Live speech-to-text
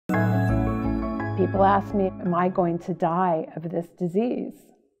People ask me, am I going to die of this disease?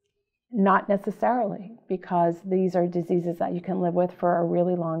 Not necessarily, because these are diseases that you can live with for a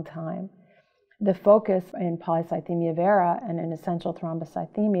really long time. The focus in polycythemia vera and in essential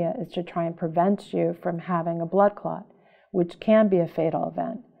thrombocythemia is to try and prevent you from having a blood clot, which can be a fatal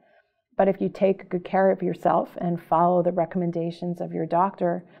event. But if you take good care of yourself and follow the recommendations of your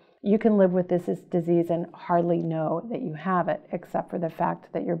doctor, you can live with this disease and hardly know that you have it, except for the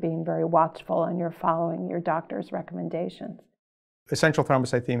fact that you're being very watchful and you're following your doctor's recommendations. Essential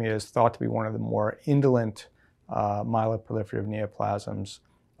thrombocythemia is thought to be one of the more indolent myeloproliferative neoplasms.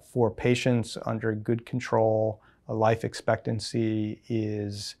 For patients under good control, a life expectancy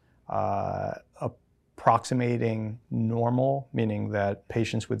is approximating normal, meaning that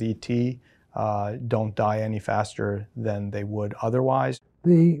patients with ET don't die any faster than they would otherwise.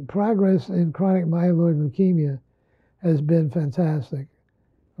 The progress in chronic myeloid leukemia has been fantastic.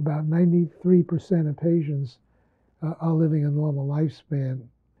 About 93% of patients are living a normal lifespan.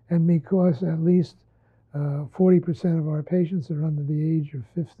 And because at least 40% of our patients are under the age of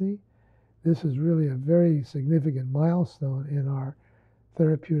 50, this is really a very significant milestone in our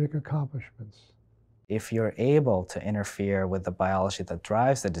therapeutic accomplishments. If you're able to interfere with the biology that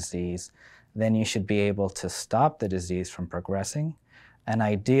drives the disease, then you should be able to stop the disease from progressing and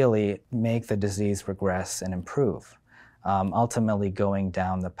ideally make the disease regress and improve, ultimately going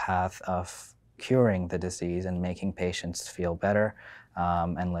down the path of curing the disease and making patients feel better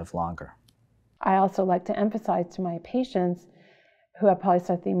and live longer. I also like to emphasize to my patients who have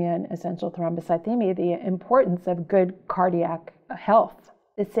polycythemia and essential thrombocythemia the importance of good cardiac health.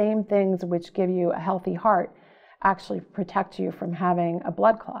 The same things which give you a healthy heart actually protect you from having a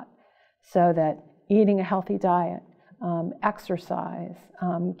blood clot. So that eating a healthy diet, exercise,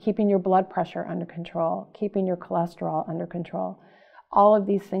 keeping your blood pressure under control, keeping your cholesterol under control, all of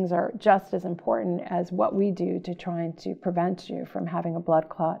these things are just as important as what we do to try to prevent you from having a blood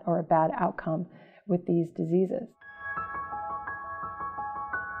clot or a bad outcome with these diseases.